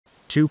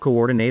two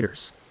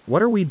coordinators?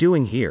 What are we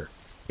doing here?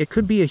 It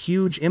could be a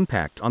huge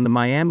impact on the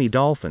Miami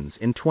Dolphins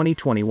in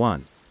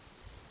 2021.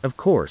 Of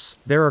course,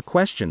 there are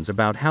questions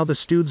about how the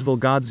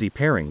Stoodsville-Godsey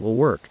pairing will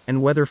work,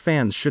 and whether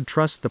fans should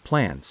trust the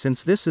plan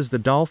since this is the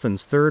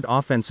Dolphins' third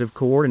offensive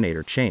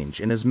coordinator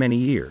change in as many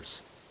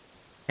years.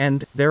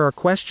 And, there are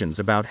questions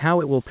about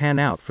how it will pan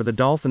out for the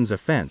Dolphins'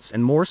 offense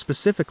and more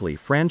specifically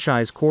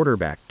franchise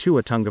quarterback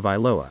Tua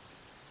Tagovailoa.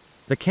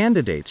 The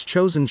candidates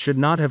chosen should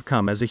not have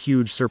come as a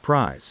huge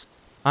surprise.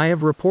 I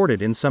have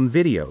reported in some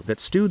video that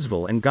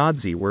Stoodsville and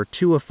Godsey were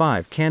 2 of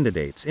 5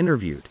 candidates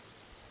interviewed.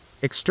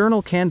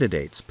 External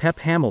candidates Pep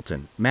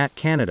Hamilton, Matt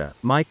Canada,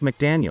 Mike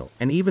McDaniel,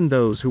 and even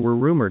those who were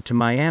rumored to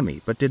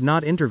Miami but did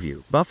not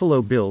interview,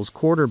 Buffalo Bills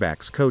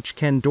quarterbacks coach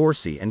Ken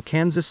Dorsey and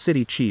Kansas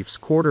City Chiefs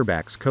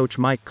quarterbacks coach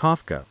Mike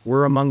Kafka,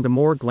 were among the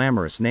more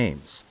glamorous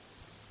names.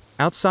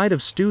 Outside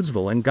of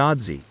Stoodsville and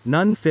Godsey,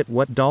 none fit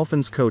what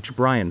Dolphins coach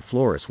Brian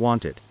Flores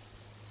wanted.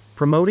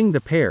 Promoting the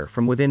pair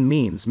from within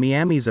means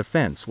Miami's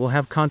offense will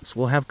have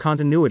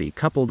continuity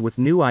coupled with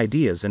new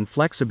ideas and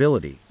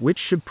flexibility, which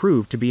should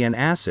prove to be an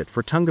asset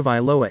for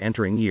Tagovailoa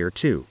entering year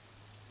 2.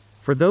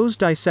 For those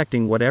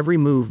dissecting what every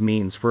move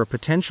means for a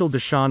potential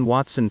Deshaun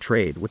Watson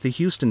trade with the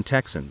Houston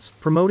Texans,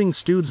 promoting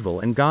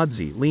Stoodsville and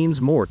Godsey leans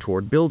more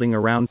toward building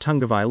around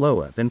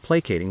Tagovailoa than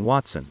placating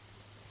Watson.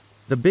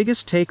 The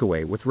biggest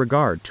takeaway with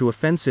regard to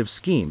offensive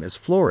scheme is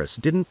Flores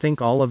didn't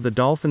think all of the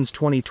Dolphins'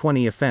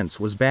 2020 offense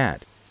was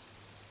bad.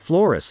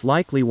 Flores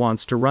likely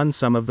wants to run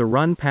some of the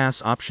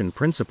run-pass option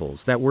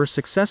principles that were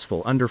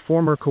successful under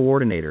former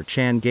coordinator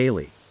Chan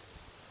Gailey.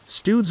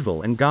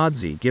 Stoodsville and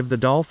Godsey give the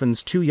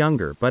Dolphins 2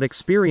 younger but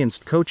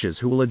experienced coaches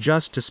who will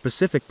adjust to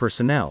specific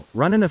personnel,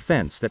 run an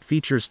offense that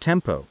features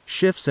tempo,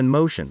 shifts and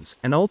motions,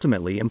 and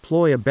ultimately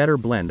employ a better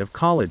blend of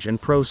college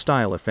and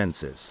pro-style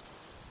offenses.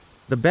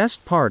 The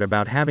best part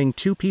about having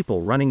 2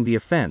 people running the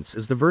offense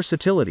is the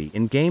versatility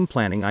in game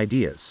planning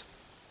ideas.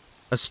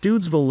 A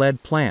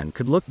Stoodsville-led plan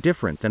could look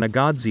different than a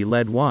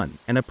Godsey-led one,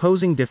 and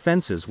opposing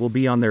defenses will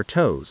be on their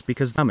toes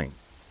because coming.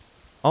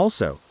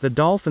 Also, the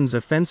Dolphins'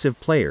 offensive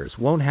players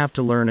won't have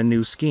to learn a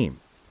new scheme.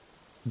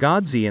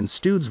 Godsey and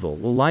Stoodsville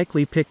will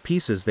likely pick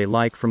pieces they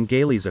like from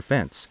Gailey's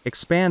offense,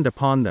 expand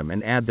upon them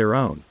and add their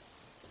own.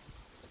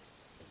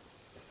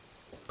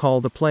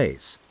 Call the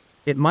plays.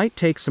 It might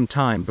take some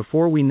time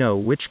before we know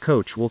which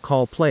coach will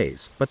call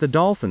plays, but the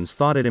Dolphins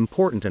thought it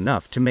important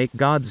enough to make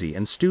Godsey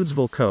and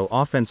Stoodsville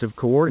co-offensive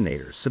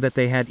coordinators so that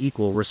they had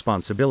equal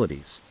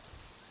responsibilities.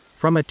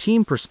 From a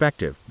team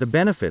perspective, the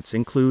benefits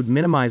include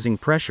minimizing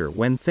pressure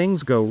when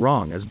things go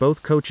wrong as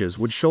both coaches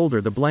would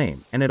shoulder the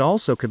blame, and it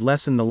also could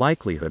lessen the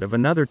likelihood of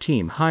another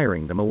team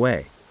hiring them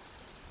away.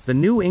 The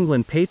New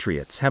England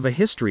Patriots have a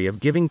history of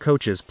giving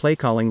coaches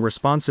play-calling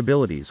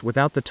responsibilities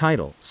without the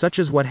title, such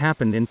as what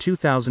happened in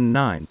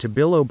 2009 to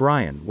Bill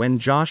O'Brien when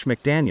Josh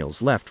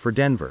McDaniels left for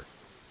Denver.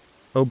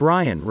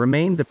 O'Brien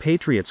remained the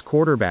Patriots'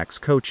 quarterbacks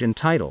coach in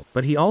title,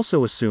 but he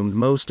also assumed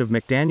most of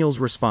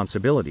McDaniels'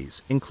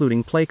 responsibilities,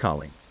 including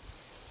play-calling.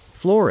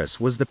 Flores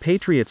was the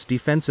Patriots'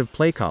 defensive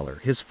play-caller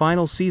his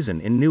final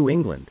season in New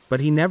England, but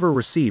he never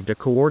received a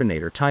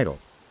coordinator title.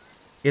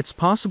 It's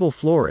possible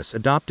Flores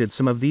adopted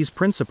some of these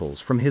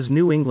principles from his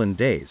New England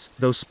days,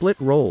 though split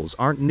roles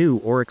aren't new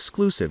or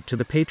exclusive to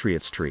the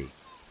Patriots tree.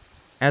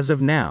 As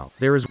of now,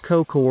 there is a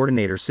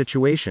co-coordinator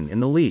situation in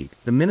the league.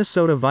 The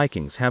Minnesota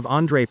Vikings have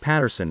Andre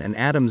Patterson and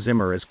Adam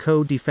Zimmer as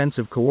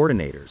co-defensive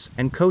coordinators,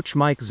 and coach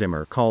Mike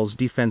Zimmer calls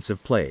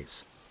defensive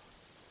plays.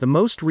 The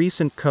most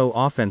recent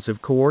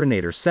co-offensive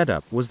coordinator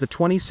setup was the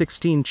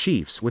 2016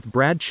 Chiefs with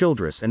Brad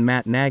Childress and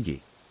Matt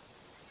Nagy.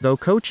 Though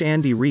coach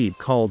Andy Reid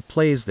called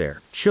plays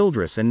there,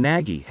 Childress and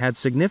Nagy had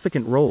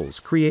significant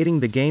roles creating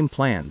the game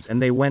plans and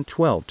they went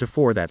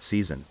 12-4 that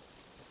season.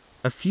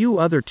 A few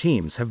other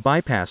teams have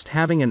bypassed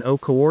having an O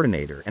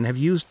coordinator and have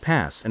used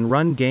pass and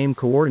run game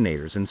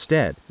coordinators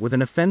instead, with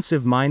an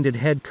offensive-minded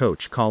head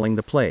coach calling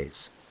the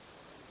plays.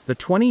 The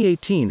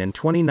 2018 and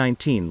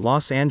 2019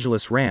 Los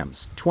Angeles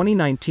Rams,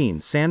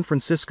 2019 San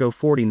Francisco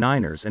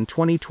 49ers and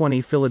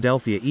 2020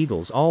 Philadelphia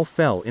Eagles all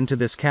fell into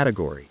this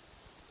category.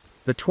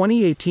 The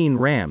 2018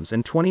 Rams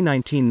and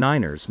 2019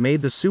 Niners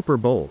made the Super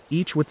Bowl,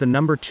 each with the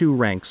number 2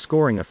 ranked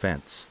scoring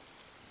offense.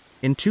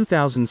 In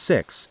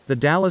 2006, the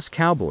Dallas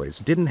Cowboys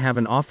didn't have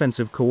an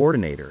offensive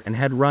coordinator and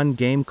had run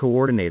game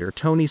coordinator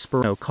Tony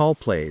Sparano call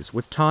plays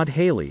with Todd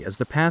Haley as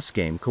the pass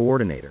game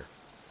coordinator.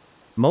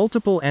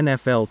 Multiple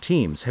NFL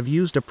teams have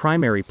used a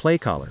primary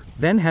playcaller,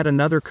 then had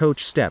another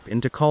coach step in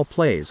to call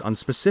plays on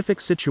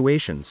specific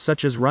situations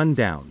such as run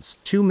downs,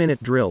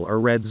 2-minute drill or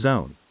red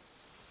zone.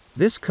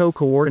 This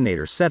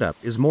co-coordinator setup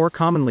is more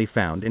commonly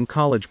found in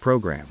college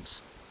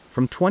programs.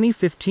 From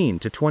 2015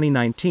 to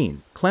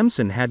 2019,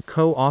 Clemson had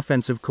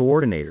co-offensive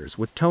coordinators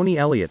with Tony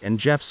Elliott and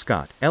Jeff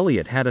Scott.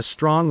 Elliott had a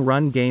strong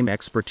run game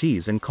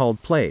expertise and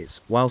called plays,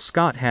 while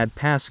Scott had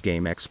pass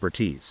game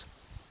expertise.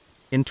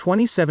 In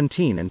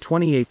 2017 and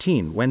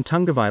 2018 when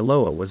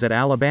Tagovailoa was at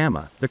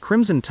Alabama, the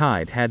Crimson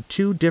Tide had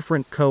 2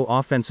 different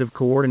co-offensive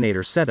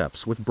coordinator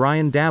setups with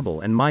Brian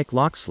Daboll and Mike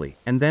Locksley,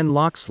 and then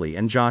Locksley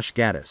and Josh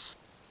Gaddis.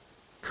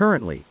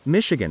 Currently,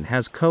 Michigan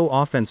has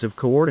co-offensive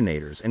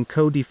coordinators and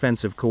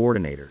co-defensive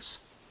coordinators.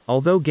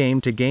 Although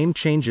game-to-game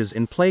changes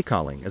in play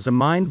calling is a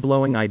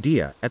mind-blowing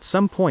idea, at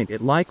some point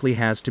it likely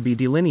has to be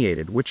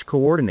delineated which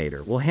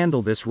coordinator will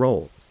handle this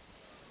role.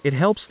 It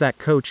helps that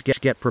coach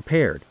get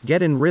prepared,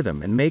 get in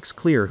rhythm, and makes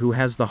clear who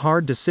has the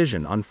hard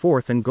decision on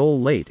 4th and goal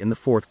late in the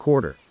fourth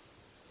quarter.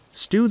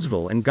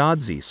 Stoodsville and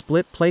Godsey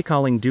split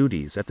play-calling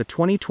duties at the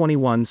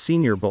 2021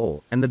 Senior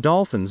Bowl, and the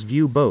Dolphins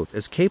view both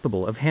as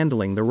capable of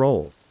handling the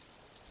role.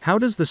 How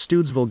does the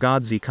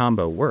Stoodsville-Godsey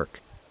combo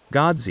work?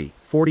 Godsey,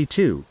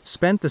 42,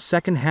 spent the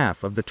second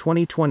half of the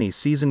 2020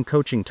 season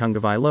coaching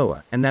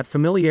Tagovailoa, and that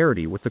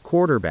familiarity with the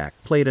quarterback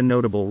played a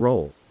notable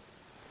role.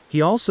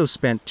 He also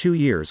spent 2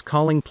 years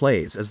calling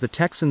plays as the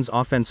Texans'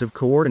 offensive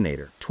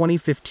coordinator,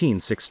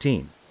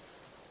 2015-16.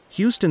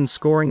 Houston's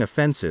scoring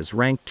offenses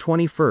ranked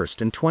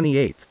 21st and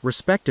 28th,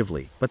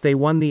 respectively, but they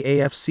won the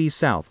AFC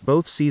South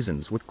both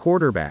seasons with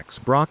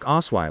quarterbacks Brock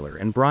Osweiler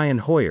and Brian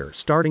Hoyer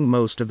starting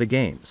most of the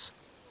games.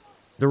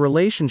 The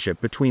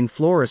relationship between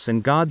Flores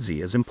and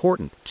Godsey is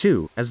important,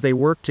 too, as they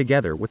worked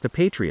together with the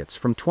Patriots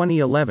from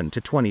 2011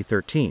 to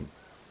 2013.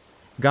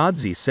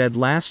 Godsey said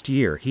last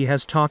year he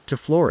has talked to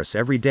Flores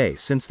every day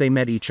since they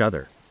met each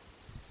other.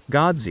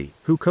 Godsey,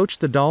 who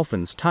coached the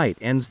Dolphins' tight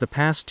ends the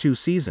past 2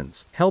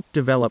 seasons, helped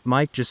develop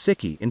Mike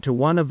Gesicki into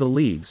one of the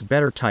league's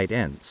better tight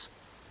ends.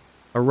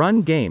 A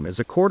run game is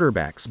a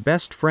quarterback's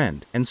best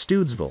friend, and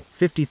Stoodsville,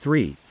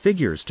 53,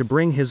 figures to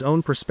bring his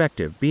own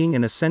perspective, being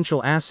an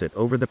essential asset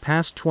over the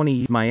past 20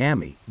 years.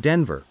 Miami,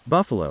 Denver,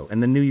 Buffalo,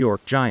 and the New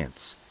York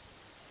Giants.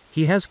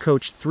 He has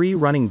coached 3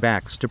 running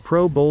backs to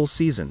Pro Bowl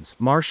seasons: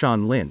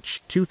 Marshawn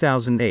Lynch,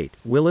 2008,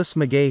 Willis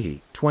McGahee,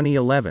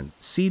 2011,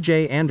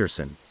 C.J.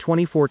 Anderson,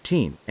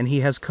 2014, and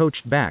he has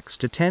coached backs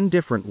to 10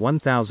 different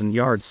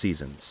 1,000-yard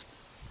seasons.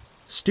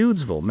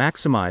 Stoodsville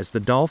maximized the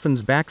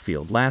Dolphins'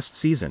 backfield last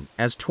season,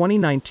 as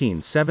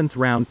 2019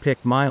 7th-round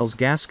pick Myles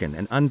Gaskin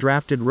and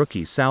undrafted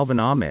rookie Salvon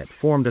Ahmed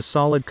formed a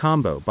solid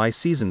combo by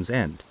season's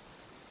end.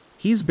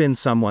 He's been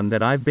someone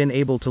that I've been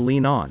able to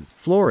lean on,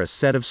 Flores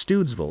said of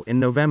Stoodsville in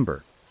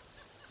November.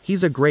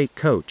 He's a great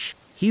coach.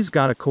 He's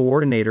got a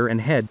coordinator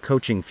and head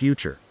coaching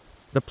future.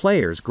 The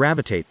players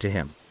gravitate to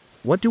him.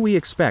 What do we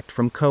expect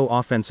from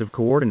co-offensive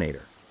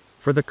coordinator?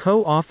 For the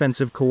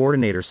co-offensive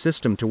coordinator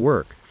system to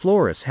work,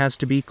 Flores has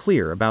to be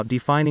clear about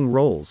defining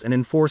roles and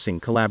enforcing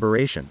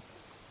collaboration.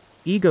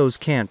 Egos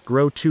can't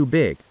grow too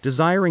big,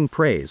 desiring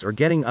praise or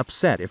getting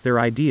upset if their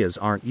ideas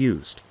aren't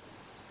used.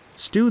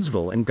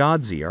 Stoodsville and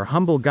Godsey are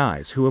humble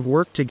guys who have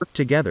worked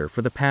together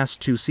for the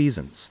past 2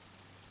 seasons.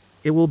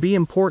 It will be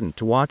important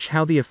to watch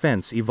how the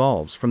offense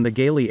evolves from the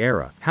Gailey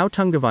era, how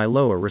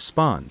Tagovailoa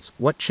responds,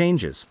 what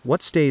changes,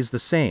 what stays the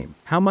same,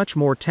 how much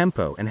more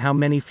tempo and how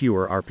many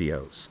fewer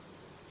RPOs.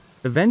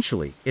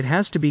 Eventually, it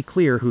has to be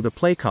clear who the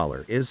play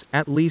caller is,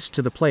 at least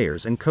to the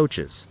players and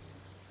coaches.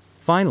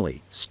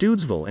 Finally,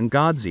 Stoodsville and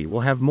Godsey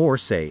will have more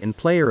say in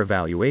player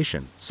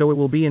evaluation, so it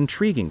will be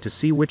intriguing to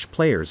see which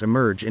players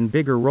emerge in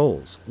bigger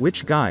roles,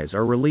 which guys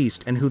are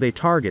released, and who they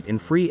target in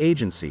free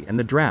agency and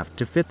the draft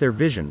to fit their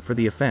vision for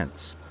the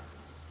offense.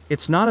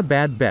 It's not a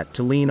bad bet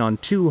to lean on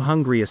 2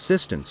 hungry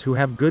assistants who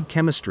have good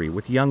chemistry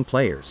with young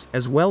players,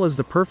 as well as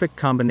the perfect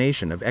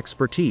combination of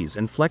expertise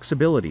and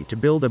flexibility to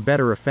build a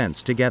better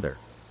offense together.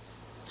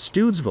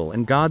 Stoodsville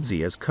and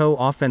Godsey as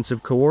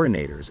co-offensive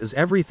coordinators is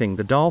everything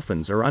the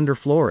Dolphins are under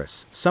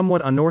Flores,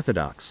 somewhat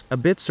unorthodox, a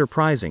bit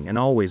surprising, and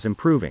always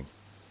improving.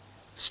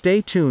 Stay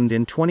tuned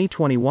in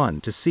 2021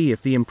 to see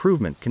if the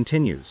improvement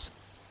continues.